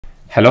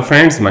Hello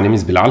friends, my name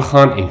is Bilal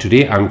Khan and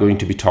today I'm going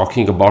to be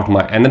talking about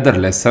my another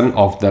lesson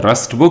of the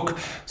Rust book.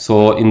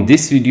 So in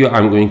this video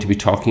I'm going to be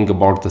talking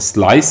about the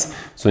slice.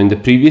 So in the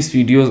previous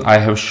videos I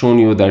have shown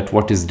you that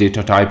what is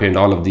data type and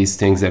all of these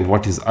things and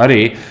what is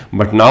array,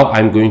 but now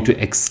I'm going to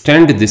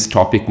extend this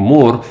topic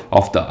more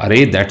of the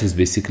array, that is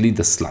basically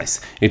the slice.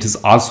 It is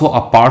also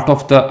a part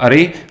of the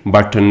array,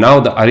 but now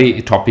the array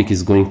topic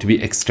is going to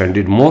be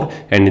extended more,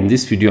 and in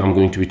this video I'm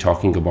going to be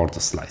talking about the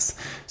slice.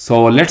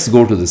 So let's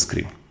go to the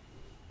screen.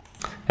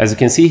 As you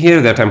can see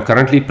here that I'm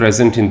currently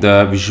present in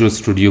the Visual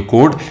Studio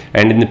Code,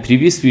 and in the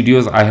previous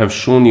videos I have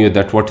shown you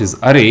that what is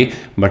array,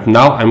 but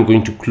now I'm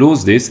going to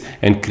close this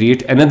and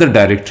create another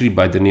directory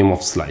by the name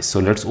of slice. So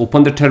let's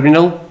open the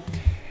terminal,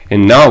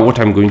 and now what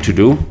I'm going to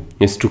do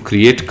is to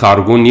create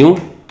cargo new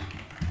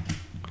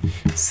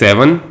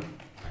 7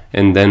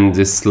 and then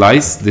this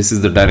slice, this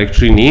is the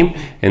directory name,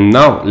 and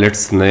now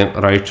let's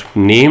write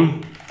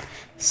name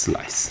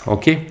slice.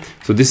 Okay,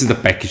 so this is the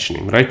package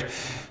name, right?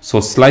 So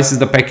slice is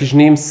the package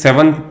name,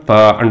 7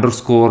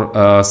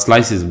 underscore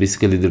slice is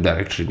basically the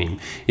directory name.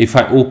 If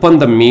I open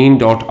the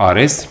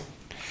main.rs,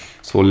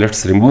 so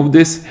let's remove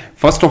this.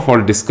 First of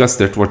all, discuss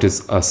that what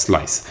is a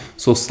slice.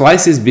 So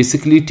slice is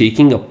basically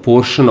taking a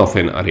portion of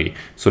an array.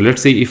 So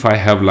let's say if I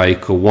have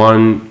like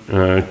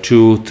 1,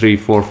 2, 3,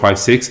 4, 5,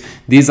 6,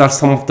 these are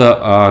some of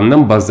the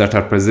numbers that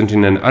are present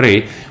in an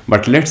array.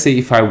 But let's say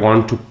if I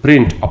want to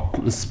print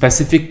a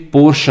specific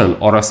portion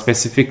or a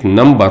specific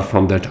number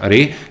from that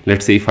array,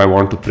 let's say if I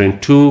want to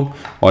print 2,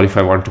 or if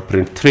I want to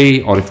print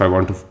 3, or if I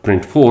want to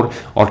print 4,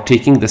 or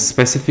taking the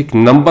specific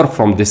number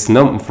from this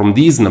from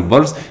these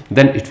numbers,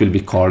 then it will be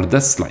called the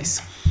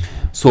slice.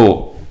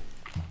 So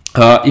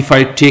if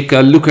I take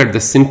a look at the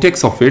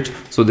syntax of it,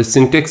 so the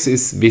syntax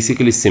is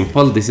basically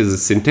simple. This is the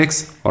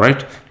syntax, all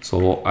right?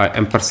 So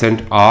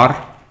ampersand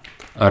r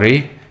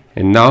array,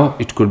 and now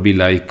it could be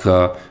like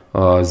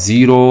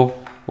 0,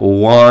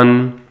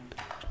 1,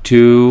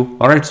 2,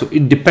 all right? So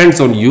it depends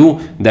on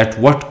you that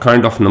what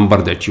kind of number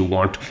that you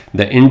want.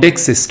 The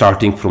index is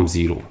starting from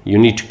 0. You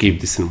need to keep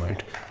this in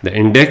mind. The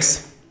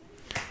index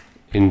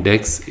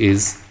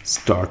is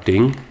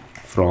starting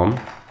from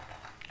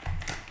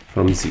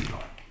 0.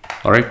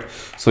 All right,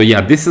 so yeah,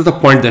 this is the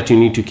point that you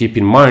need to keep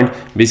in mind.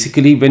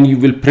 Basically, when you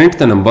will print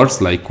the numbers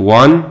like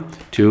 1,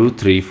 2,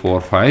 3, 4,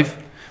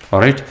 5, all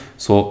right,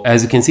 so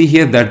as you can see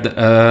here that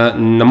the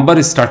number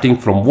is starting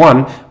from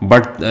 1,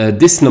 but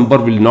this number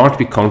will not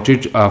be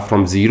counted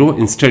from 0.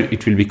 Instead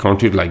it will be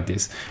counted like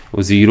this: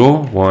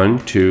 0,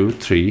 1, 2,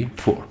 3,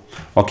 4.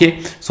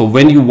 Okay, so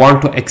when you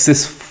want to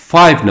access 5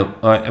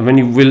 when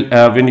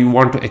you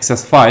want to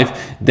access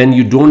 5, then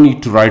you don't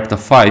need to write the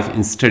 5.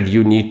 Instead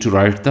you need to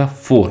write the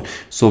 4.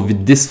 So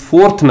with this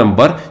 4th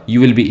number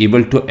you will be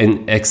able to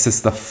access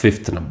the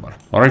 5th number.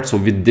 All right, so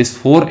with this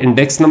 4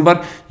 index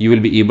number you will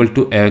be able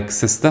to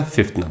access the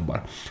 5th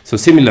number. So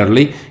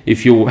similarly,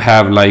 if you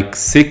have like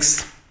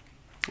 6,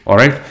 all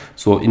right,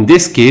 so in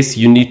this case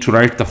you need to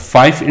write the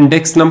 5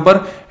 index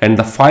number, and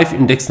the 5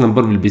 index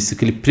number will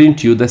basically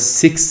print you the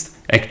 6th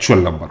actual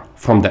number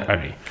from the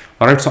array.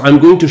 All right, so I'm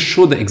going to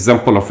show the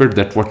example of it,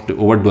 that what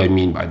do I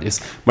mean by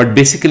this. But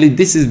basically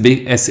this is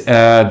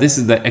this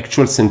is the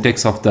actual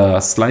syntax of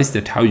the slice,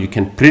 that how you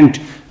can print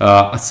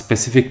a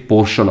specific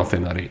portion of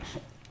an array.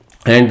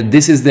 And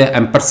this is the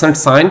ampersand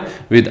sign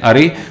with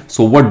array.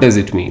 So what does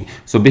it mean?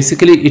 So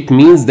basically it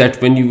means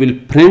that when you will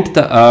print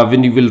the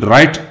when you will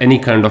write any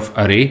kind of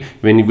array,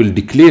 when you will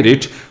declare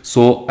it,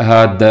 so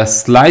the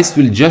slice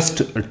will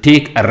just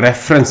take a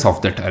reference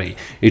of that array.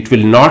 It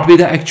will not be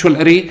the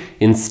actual array.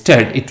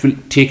 Instead it will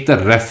take the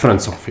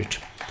reference of it.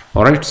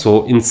 All right,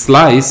 so in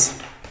slice,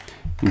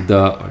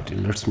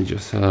 let me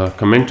just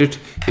comment it.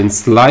 In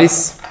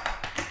slice,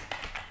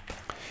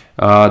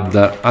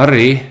 the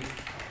array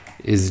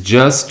is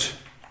just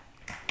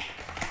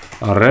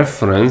a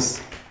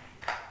reference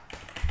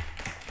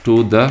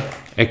to the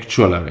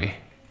actual array,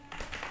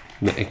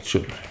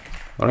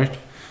 all right?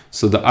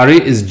 So the array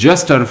is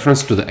just a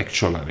reference to the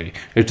actual array.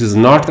 It is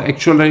not the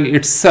actual array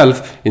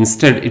itself.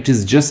 Instead it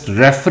is just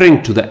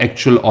referring to the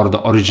actual or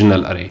the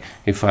original array.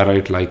 If I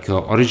write like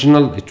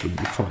original, it would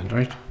be fine,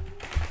 right?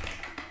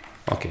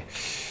 Okay,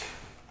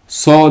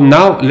 so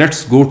now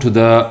let's go to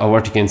the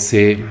what you can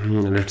say,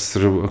 let's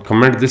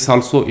comment this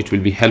also, it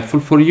will be helpful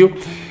for you.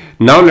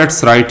 Now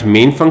let's write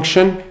main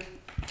function,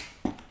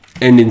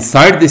 and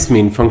inside this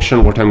main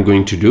function what I'm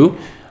going to do,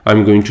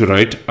 I'm going to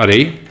write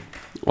array.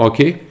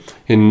 Okay,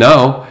 and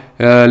now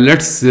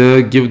let's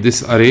give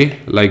this array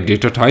like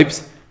data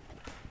types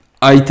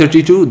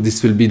i32.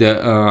 This will be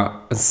the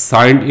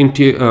signed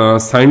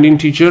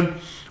integer.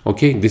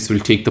 Okay, this will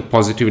take the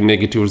positive and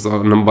negative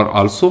number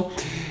also.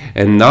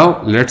 And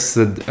now let's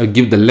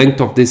give the length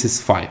of this is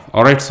 5.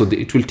 All right, so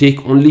it will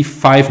take only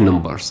 5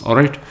 numbers. All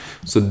right,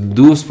 so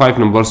those 5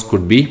 numbers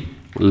could be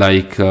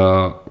like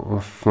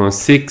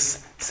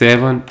 6,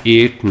 7,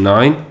 8,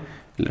 9.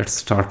 Let's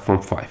start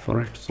from 5. All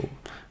right, so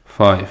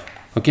 5.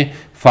 Okay,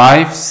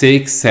 5,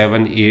 6,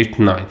 7, 8,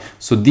 9.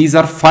 So these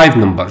are 5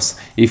 numbers.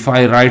 If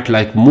I write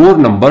like more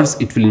numbers,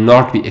 it will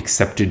not be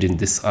accepted in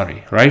this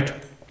array, right?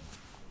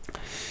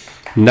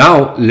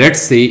 Now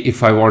let's say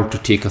if I want to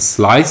take a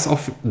slice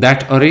of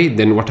that array,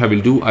 then what I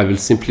will do, I will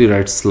simply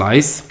write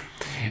slice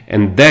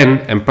and then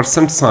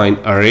ampersand sign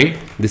array.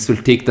 This will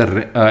take the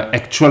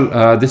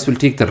this will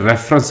take the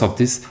reference of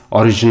this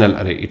original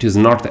array. It is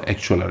not the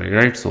actual array,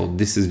 right? So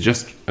this is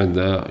just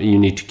you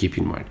need to keep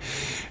in mind.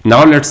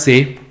 Now let's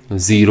say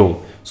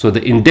 0. So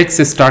the index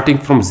is starting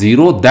from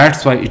 0.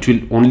 That's why it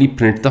will only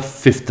print the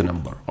 5th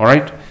number. All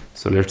right.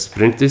 So let's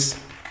print this.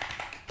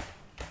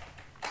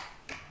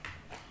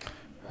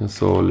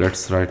 So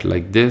let's write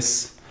like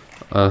this,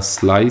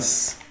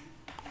 slice.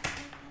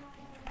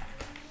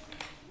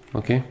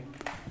 Okay.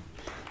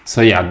 So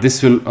yeah,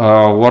 this will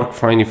work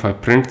fine if I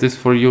print this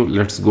for you.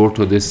 Let's go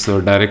to this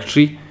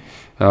directory,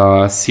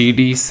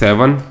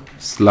 cd7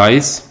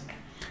 slice,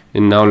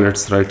 and now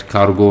let's write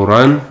cargo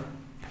run.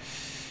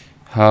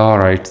 All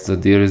right, so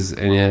there is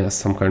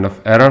some kind of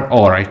error.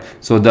 All right,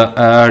 so the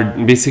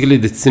basically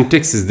the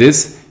syntax is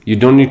this: you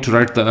don't need to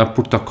write the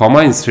put the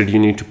comma, instead you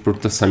need to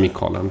put the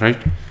semicolon,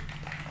 right?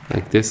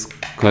 Like this.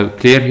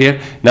 Clear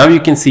here. Now you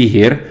can see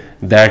here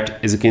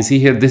that, as you can see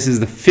here, this is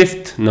the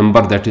 5th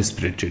number that is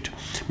printed.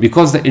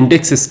 Because the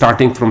index is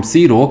starting from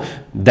 0,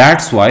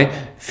 that's why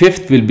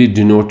 5th will be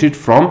denoted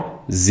from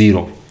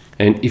 0.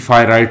 And if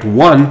I write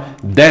 1,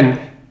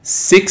 then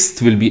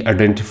 6th will be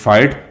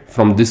identified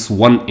from this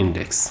 1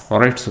 index.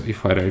 All right, so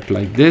if I write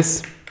like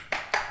this,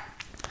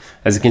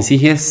 as you can see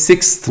here,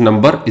 6th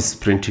number is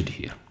printed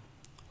here.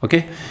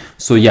 Okay,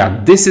 so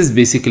yeah, this is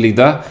basically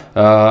the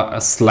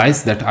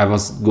slice that I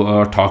was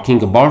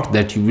talking about,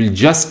 that you will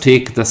just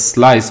take the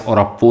slice or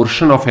a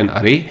portion of an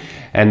array,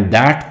 and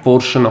that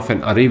portion of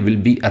an array will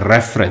be a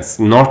reference,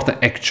 not the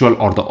actual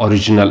or the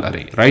original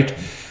array, right?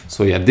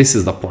 So yeah, this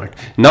is the point.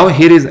 Now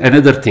here is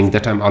another thing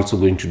that I'm also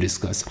going to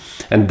discuss,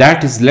 and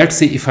that is, let's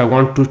say if I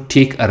want to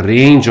take a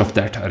range of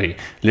that array,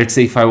 let's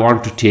say if I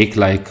want to take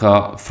like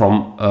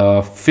from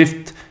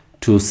 5th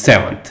to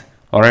 7th,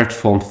 all right,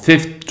 from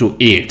 5th to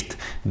 8th,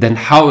 then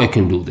how I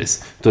can do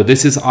this? So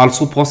this is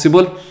also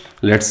possible.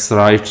 Let's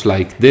write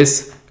like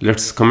this.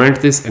 Let's comment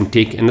this and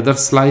take another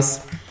slice,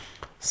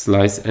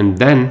 and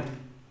then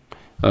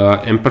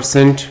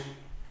ampersand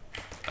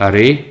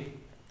array,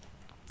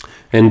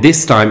 and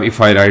this time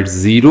if I write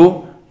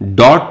 0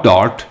 dot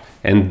dot,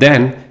 and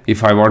then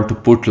if I want to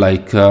put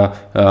like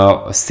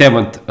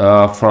 7th,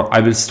 from I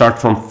will start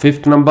from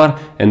 5th number,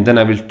 and then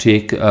I will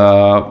take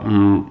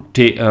end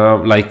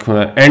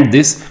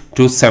this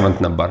to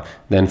 7th number,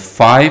 then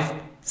 5,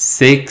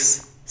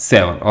 6,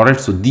 7. All right,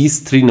 so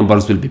these 3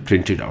 numbers will be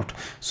printed out.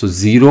 So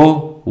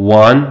 0,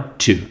 1,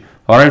 2.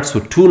 All right,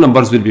 so 2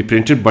 numbers will be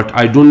printed, but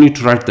I don't need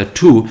to write the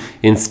 2.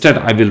 Instead,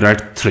 I will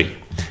write 3,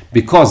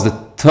 because the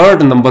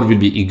 3rd number will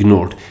be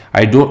ignored.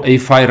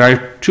 If I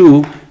write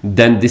 2,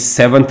 then this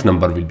 7th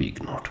number will be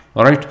ignored.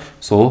 All right,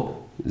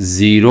 so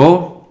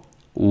 0,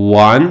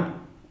 1,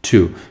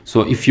 2.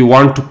 So if you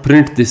want to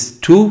print this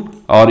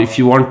 2, or if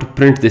you want to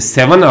print this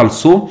 7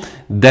 also,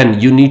 then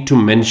you need to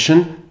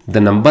mention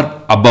the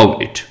number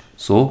above it.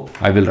 So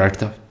I will write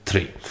the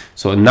 3.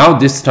 So now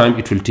this time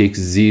it will take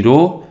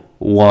 0,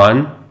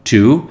 1,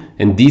 2,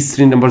 and these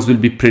 3 numbers will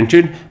be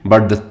printed,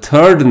 but the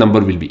 3rd number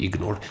will be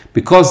ignored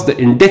because the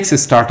index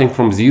is starting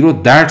from 0.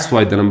 That's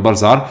why the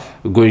numbers are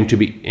going to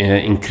be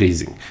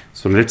increasing.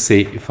 So let's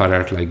say if I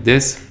write like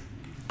this,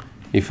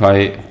 if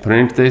I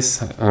print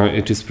this,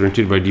 it is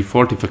printed by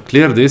default. If I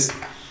clear this,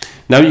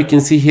 now you can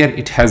see here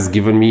it has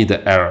given me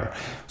the error.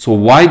 So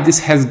why this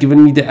has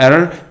given me the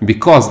error?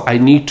 Because I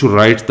need to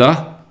write the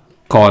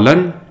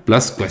colon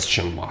plus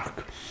question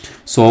mark.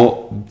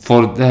 So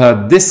for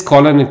this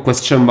colon and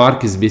question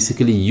mark is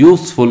basically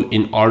useful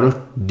in order to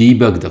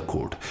debug the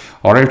code.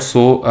 All right,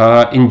 so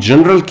in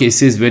general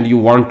cases, when you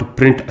want to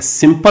print a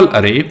simple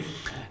array,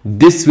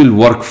 this will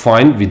work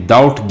fine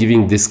without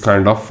giving this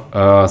kind of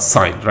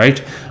sign,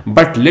 right?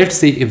 But let's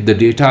say if the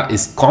data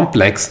is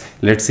complex,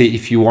 let's say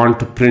if you want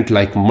to print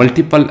like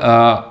multiple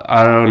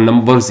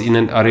numbers in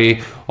an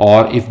array,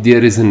 or if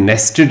there is a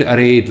nested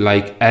array,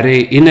 like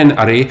array in an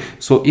array.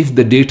 So if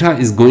the data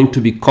is going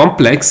to be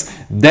complex,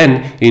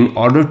 then in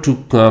order to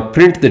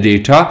print the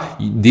data,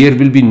 there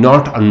will be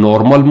not a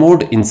normal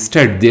mode.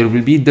 Instead, there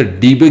will be the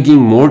debugging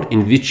mode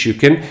in which you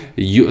can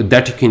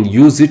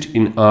use it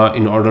in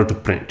order to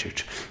print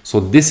it. So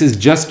this is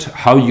just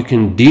how you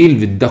can deal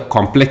with the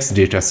complex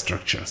data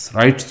structures,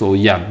 right? So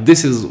yeah,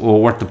 this is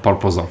what the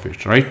purpose of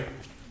it, right?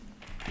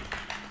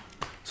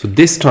 So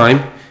this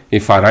time,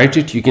 if I write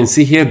it, you can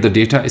see here the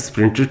data is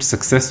printed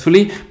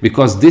successfully,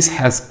 because this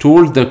has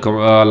told the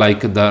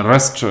the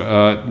rest.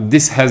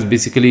 This has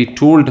basically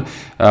told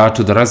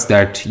to the rest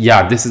that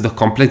yeah, this is the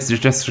complex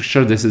data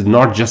structure. This is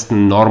not just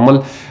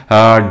normal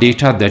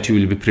data that you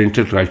will be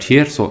printed right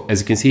here. So as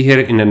you can see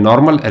here, in a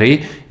normal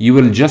array, you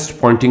will just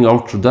pointing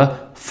out to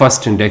the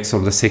first index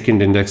or the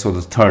second index or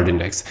the third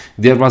index.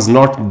 There was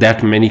not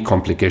that many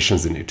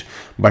complications in it.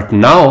 But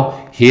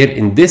now here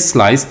in this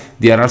slice,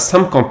 there are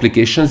some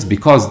complications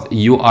because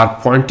you are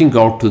pointing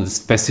out to the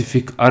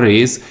specific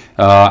arrays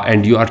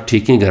and you are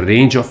taking a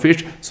range of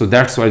it. So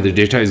that's why the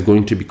data is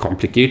going to be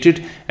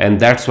complicated, and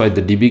that's why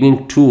the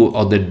debugging tool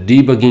or the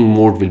debugging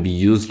mode will be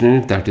used in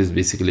it. That is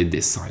basically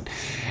this side.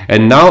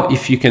 And now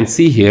if you can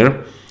see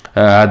here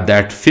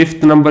that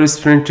fifth number is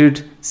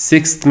printed,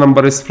 sixth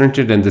number is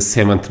printed, and the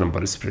seventh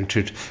number is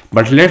printed.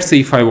 But let's say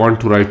if I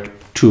want to write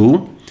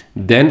 2,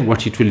 then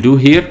what it will do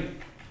here,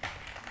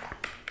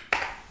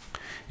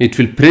 it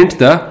will print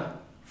the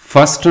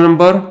first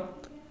number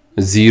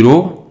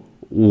 0,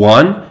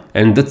 1,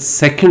 and the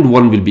second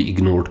one will be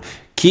ignored.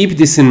 Keep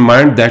this in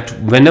mind that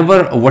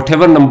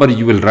whatever number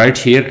you will write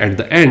here at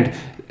the end,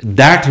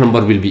 that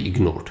number will be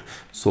ignored.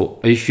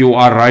 So if you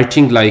are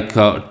writing like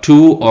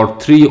 2 or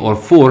 3 or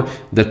 4,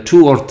 the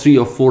 2 or 3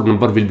 or 4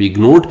 number will be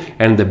ignored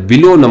and the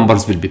below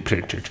numbers will be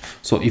printed.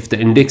 So if the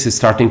index is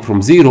starting from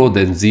 0,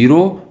 then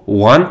 0,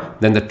 1,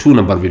 then the 2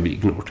 number will be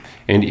ignored.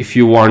 And if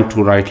you want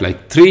to write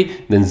like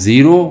 3, then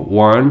 0,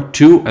 1,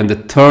 2, and the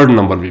third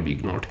number will be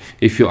ignored.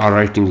 If you are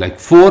writing like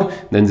 4,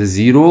 then the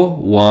 0,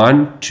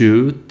 1,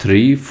 2,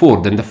 3,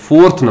 4, then the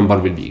fourth number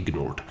will be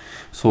ignored.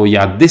 So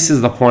yeah, this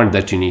is the point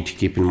that you need to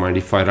keep in mind.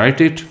 If I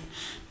write it,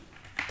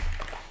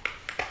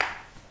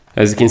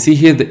 as you can see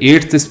here, the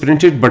 8th is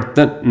printed, but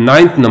the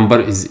 9th number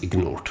is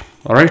ignored.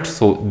 All right,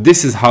 so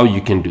this is how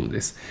you can do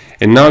this.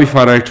 And now if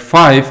I write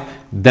 5,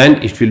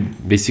 then it will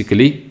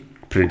basically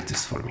print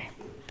this for me.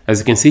 As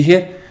you can see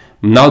here,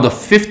 now the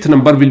 5th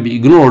number will be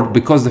ignored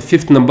because the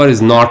 5th number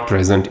is not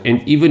present,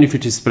 and even if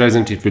it is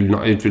present, it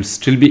will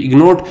still be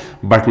ignored.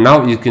 But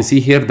now you can see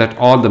here that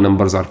all the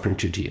numbers are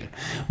printed here.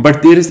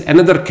 But there is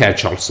another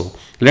catch also.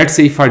 Let's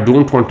say if I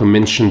don't want to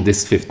mention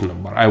this 5th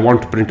number, I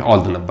want to print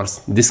all the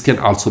numbers. This can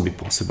also be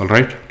possible,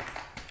 right?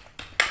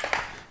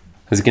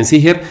 As you can see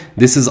here,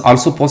 this is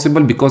also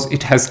possible because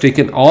it has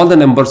taken all the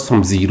numbers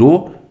from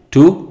 0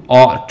 to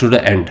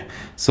the end.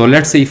 So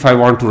let's say if I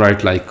want to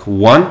write like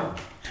 1,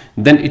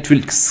 then it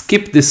will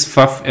skip this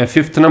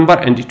fifth number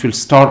and it will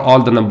start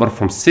all the number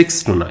from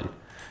 6 to 9.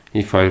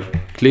 If I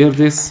clear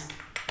this,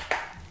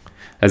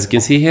 as you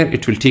can see here,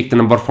 it will take the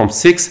number from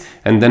 6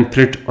 and then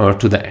print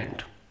to the end.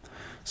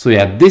 So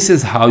yeah, this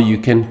is how you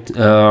can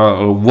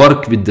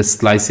work with the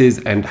slices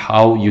and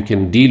how you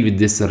can deal with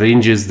these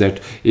ranges, that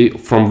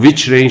from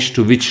which range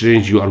to which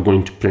range you are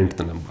going to print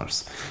the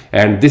numbers.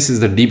 And this is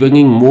the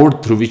debugging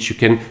mode through which you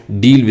can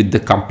deal with the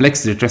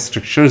complex data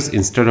structures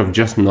instead of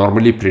just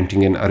normally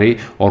printing an array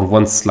or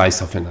one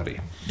slice of an array.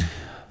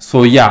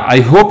 So yeah, I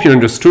hope you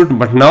understood.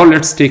 But now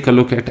let's take a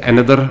look at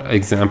another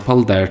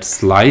example, that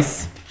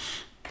slice.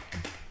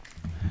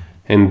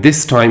 And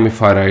this time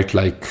if I write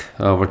like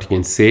what you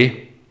can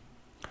say,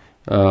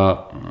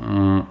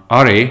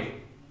 array,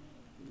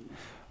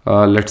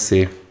 let's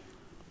say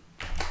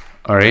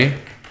array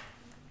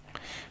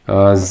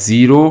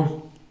 0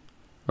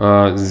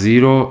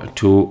 0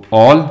 to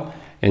all,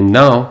 and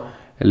now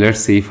let's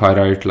say if I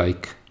write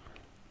like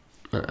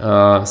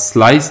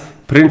slice,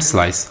 print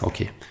slice.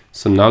 Okay,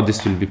 so now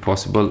this will be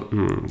possible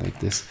like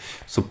this.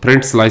 So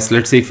print slice,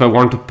 let's say if I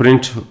want to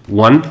print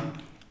 1,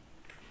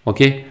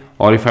 okay,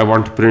 or if I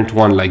want to print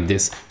 1 like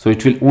this, so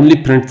it will only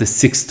print the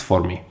 6th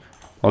for me.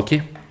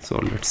 Okay, so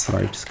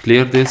let's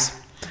clear this.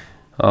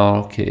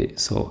 Okay,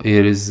 so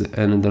here is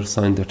another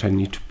sign that I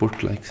need to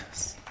put like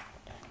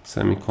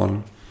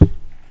semicolon.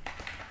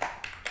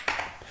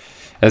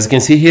 As you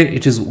can see here,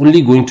 it is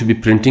only going to be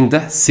printing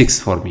the 6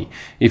 for me.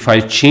 If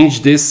I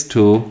change this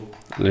to,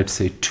 let's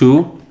say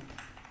 2,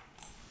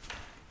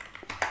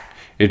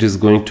 it is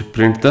going to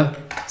print the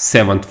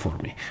 7th for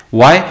me.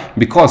 Why?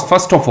 Because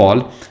first of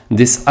all,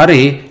 this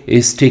array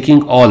is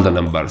taking all the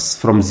numbers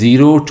from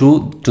 0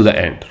 to the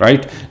end,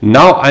 right?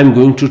 Now I'm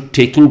going to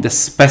taking the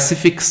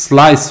specific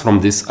slice from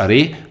this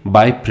array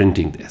by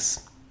printing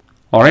this.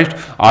 All right,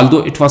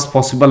 although it was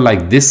possible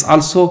like this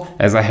also,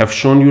 as I have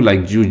shown you,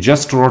 like you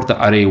just wrote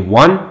the array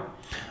 1,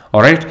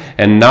 all right,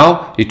 and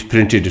now it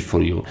printed it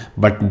for you.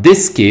 But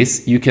this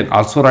case, you can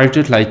also write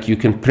it like you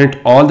can print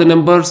all the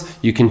numbers,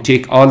 you can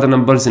take all the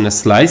numbers in a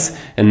slice,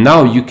 and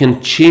now you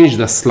can change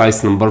the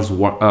slice numbers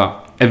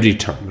every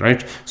time,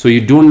 right? So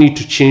you don't need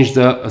to change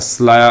the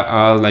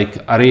like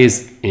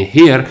arrays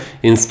here.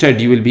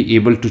 Instead, you will be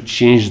able to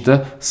change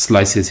the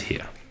slices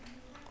here,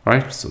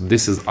 right? So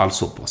this is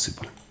also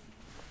possible.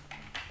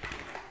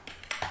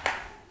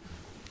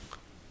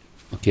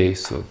 Okay,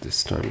 so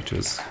this time it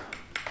was,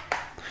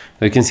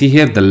 you can see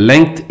here the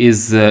length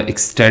is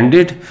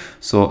extended,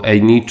 so I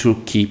need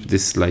to keep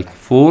this like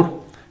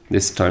 4.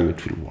 This time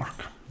it will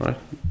work, right?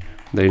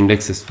 The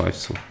index is 5,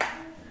 so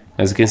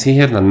as you can see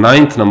here, the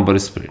 9th number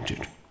is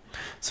printed.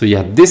 So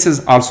yeah, this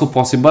is also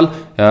possible.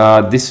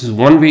 This is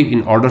one way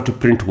in order to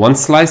print one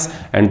slice,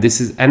 and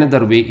this is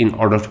another way in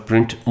order to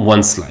print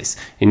one slice,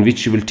 in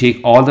which you will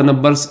take all the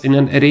numbers in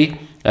an array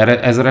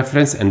as a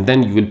reference, and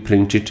then you will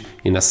print it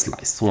in a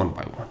slice one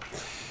by one.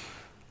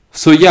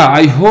 So yeah,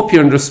 I hope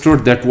you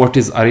understood that what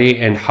is array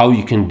and how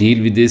you can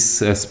deal with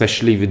this,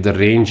 especially with the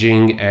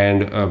ranging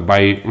and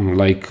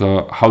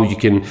how you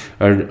can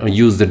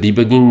use the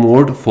debugging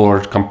mode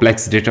for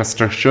complex data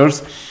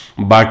structures.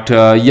 But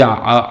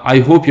yeah, I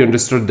hope you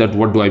understood that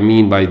what do I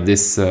mean by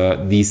this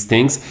these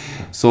things.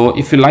 So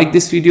if you like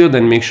this video,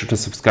 then make sure to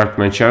subscribe to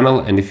my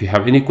channel, and if you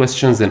have any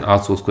questions, then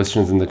ask those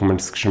questions in the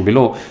comment section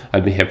below.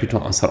 I'll be happy to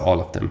answer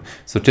all of them.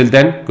 So till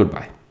then,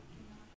 goodbye.